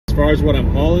As far as what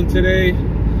I'm hauling today,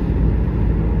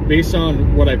 based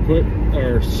on what I put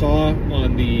or saw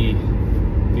on the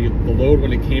load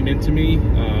when it came into me,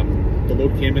 the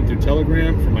load came in through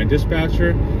Telegram from my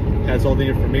dispatcher, has all the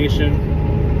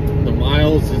information. The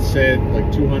miles, it said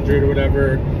like 200 or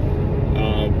whatever.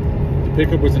 The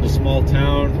pickup was in a small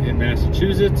town in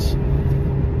Massachusetts,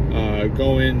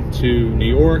 going to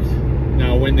New York.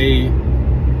 Now when they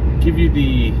give you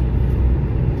the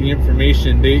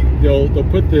information, they'll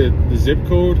put the zip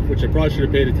code, which I probably should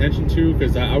have paid attention to,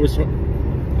 because I was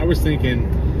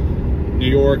thinking New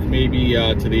York, maybe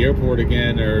to the airport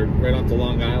again, or right onto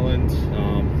Long Island,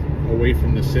 away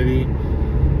from the city.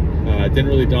 It didn't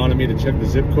really dawn on me to check the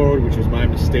zip code, which was my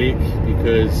mistake,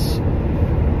 because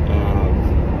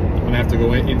I'm gonna have to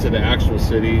go into the actual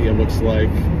city, it looks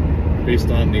like, based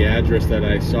on the address that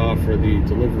I saw for the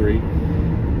delivery.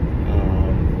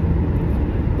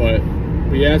 But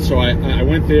yeah, so I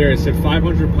went there. It said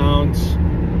 500 pounds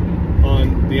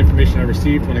on the information I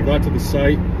received. When I got to the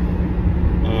site,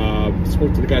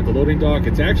 spoke to the guy at the loading dock.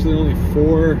 It's actually only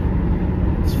four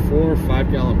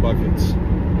 5-gallon buckets.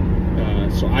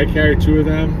 So I carried 2 of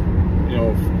them, you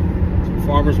know,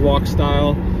 farmer's walk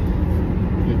style.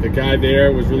 The guy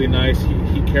there was really nice.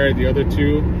 He carried the other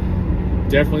 2.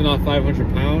 Definitely not 500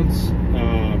 pounds.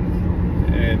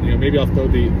 And you know, maybe I'll throw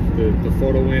the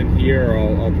photo in here, or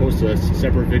I'll post a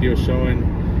separate video showing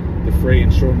the freight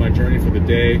and showing my journey for the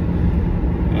day.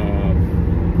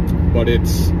 But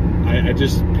I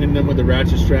just pinned them with the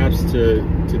ratchet straps to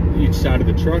each side of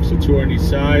the truck, so 2 on each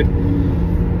side.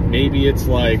 Maybe it's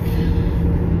like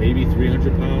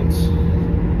 300 pounds.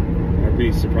 I'd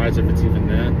be surprised if it's even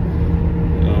that.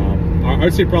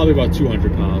 I'd say probably about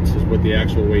 200 pounds is what the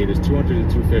actual weight is, 200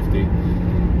 to 250.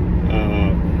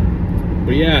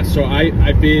 But yeah, so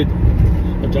I bid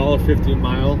 $1.50 a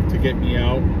mile to get me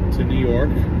out to New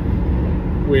York,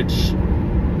 which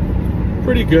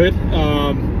pretty good.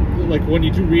 Like when you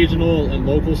do regional and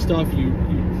local stuff, you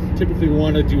typically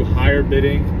want to do higher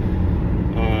bidding.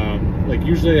 Like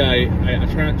usually I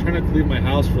try not to leave my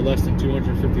house for less than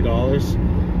 $250.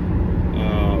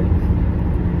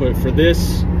 But for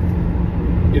this,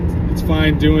 it's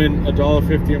fine doing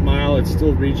 $1.50 a mile. It's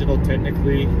still regional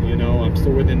technically, you know, I'm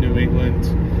still within New England.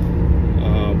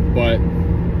 But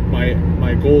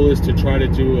my goal is to try to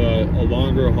do a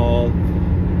longer haul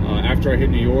after I hit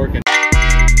New York. And